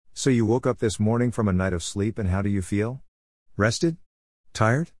So you woke up this morning from a night of sleep, and how do you feel? Rested?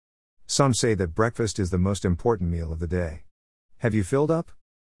 Tired? Some say that breakfast is the most important meal of the day. Have you filled up?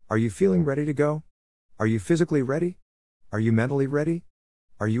 Are you feeling ready to go? Are you physically ready? Are you mentally ready?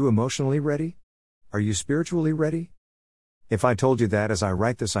 Are you emotionally ready? Are you spiritually ready? If I told you that as I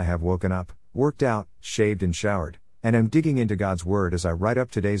write this I have woken up, worked out, shaved and showered, and am digging into God's Word as I write up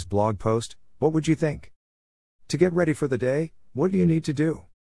today's blog post, what would you think? To get ready for the day, what do you need to do?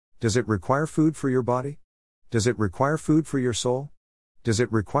 Does it require food for your body? Does it require food for your soul? Does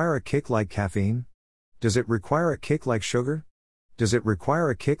it require a kick like caffeine? Does it require a kick like sugar? Does it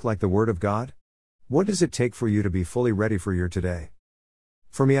require a kick like the Word of God? What does it take for you to be fully ready for your today?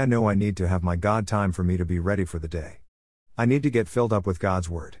 For me, I know I need to have my God time for me to be ready for the day. I need to get filled up with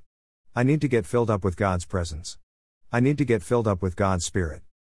God's Word. I need to get filled up with God's presence. I need to get filled up with God's Spirit.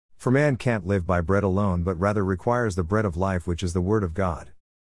 For man can't live by bread alone but rather requires the bread of life, which is the Word of God.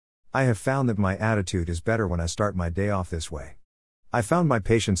 I have found that my attitude is better when I start my day off this way. I found my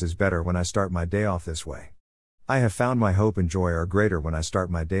patience is better when I start my day off this way. I have found my hope and joy are greater when I start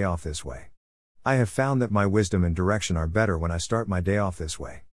my day off this way. I have found that my wisdom and direction are better when I start my day off this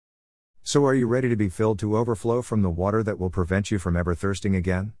way. So are you ready to be filled to overflow from the water that will prevent you from ever thirsting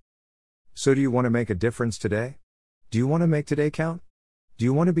again? So do you want to make a difference today? Do you want to make today count? Do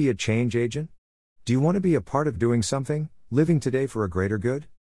you want to be a change agent? Do you want to be a part of doing something, living today for a greater good?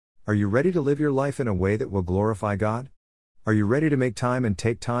 Are you ready to live your life in a way that will glorify God? Are you ready to make time and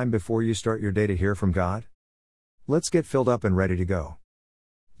take time before you start your day to hear from God? Let's get filled up and ready to go.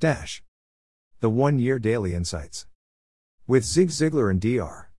 The 1-Year Daily Insights. With Zig Ziglar and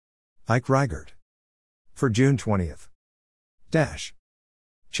Dr. Ike Reighard. For June 20th.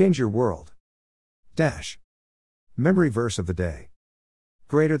 Change your world. Memory verse of the day.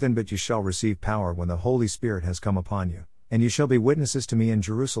 Greater than but you shall receive power when the Holy Spirit has come upon you, and you shall be witnesses to me in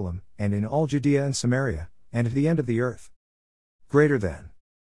Jerusalem, and in all Judea and Samaria, and at the end of the earth. Greater than.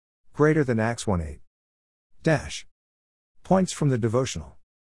 Greater than Acts 1:8. Points from the devotional.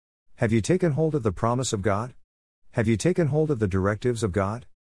 Have you taken hold of the promise of God? Have you taken hold of the directives of God?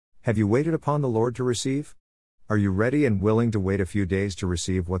 Have you waited upon the Lord to receive? Are you ready and willing to wait a few days to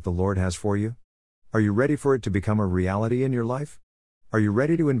receive what the Lord has for you? Are you ready for it to become a reality in your life? Are you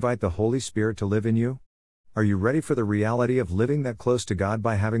ready to invite the Holy Spirit to live in you? Are you ready for the reality of living that close to God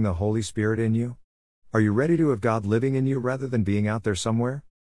by having the Holy Spirit in you? Are you ready to have God living in you rather than being out there somewhere?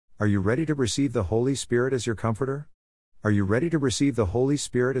 Are you ready to receive the Holy Spirit as your comforter? Are you ready to receive the Holy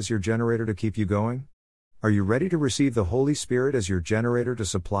Spirit as your generator to keep you going? Are you ready to receive the Holy Spirit as your generator to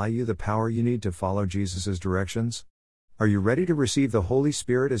supply you the power you need to follow Jesus' directions? Are you ready to receive the Holy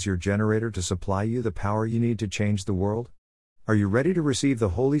Spirit as your generator to supply you the power you need to change the world? Are you ready to receive the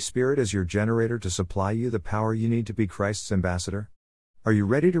Holy Spirit as your generator to supply you the power you need to be Christ's ambassador? Are you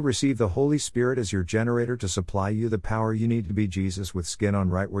ready to receive the Holy Spirit as your generator to supply you the power you need to be Jesus with skin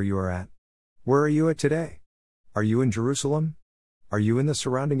on right where you are at? Where are you at today? Are you in Jerusalem? Are you in the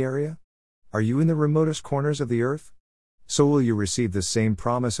surrounding area? Are you in the remotest corners of the earth? So will you receive the same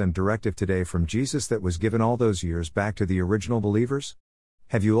promise and directive today from Jesus that was given all those years back to the original believers?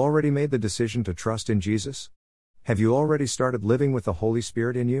 Have you already made the decision to trust in Jesus? Have you already started living with the Holy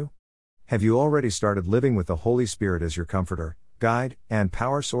Spirit in you? Have you already started living with the Holy Spirit as your comforter, guide, and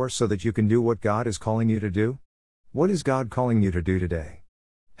power source so that you can do what God is calling you to do? What is God calling you to do today?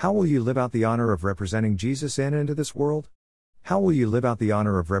 How will you live out the honor of representing Jesus in and into this world? How will you live out the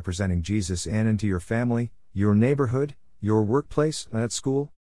honor of representing Jesus in and into your family, your neighborhood, your workplace, and at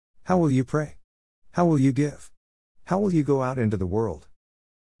school? How will you pray? How will you give? How will you go out into the world?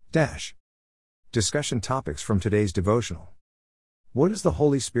 Discussion topics from today's devotional. What does the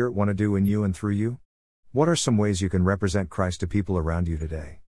Holy Spirit want to do in you and through you? What are some ways you can represent Christ to people around you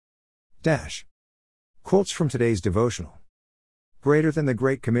today? Quotes from today's devotional. Greater than the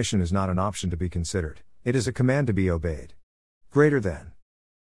Great Commission is not an option to be considered, it is a command to be obeyed. Greater than.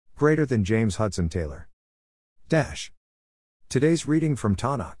 Greater than James Hudson Taylor. Today's reading from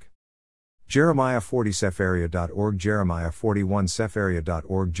Tanakh. Jeremiah 40 Sefaria.org, Jeremiah 41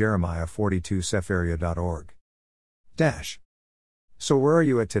 Sefaria.org, Jeremiah 42 Sefaria.org. So where are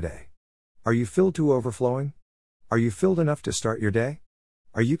you at today? Are you filled to overflowing? Are you filled enough to start your day?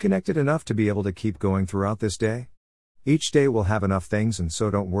 Are you connected enough to be able to keep going throughout this day? Each day will have enough things, and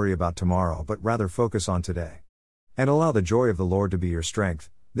so don't worry about tomorrow but rather focus on today. And allow the joy of the Lord to be your strength.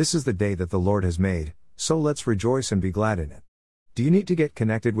 This is the day that the Lord has made, so let's rejoice and be glad in it. Do you need to get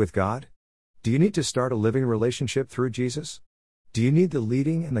connected with God? Do you need to start a living relationship through Jesus? Do you need the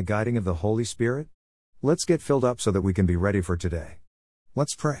leading and the guiding of the Holy Spirit? Let's get filled up so that we can be ready for today.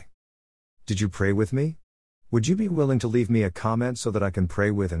 Let's pray. Did you pray with me? Would you be willing to leave me a comment so that I can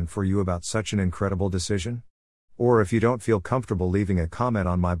pray with and for you about such an incredible decision? Or if you don't feel comfortable leaving a comment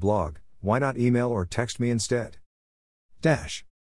on my blog, why not email or text me instead? Dash.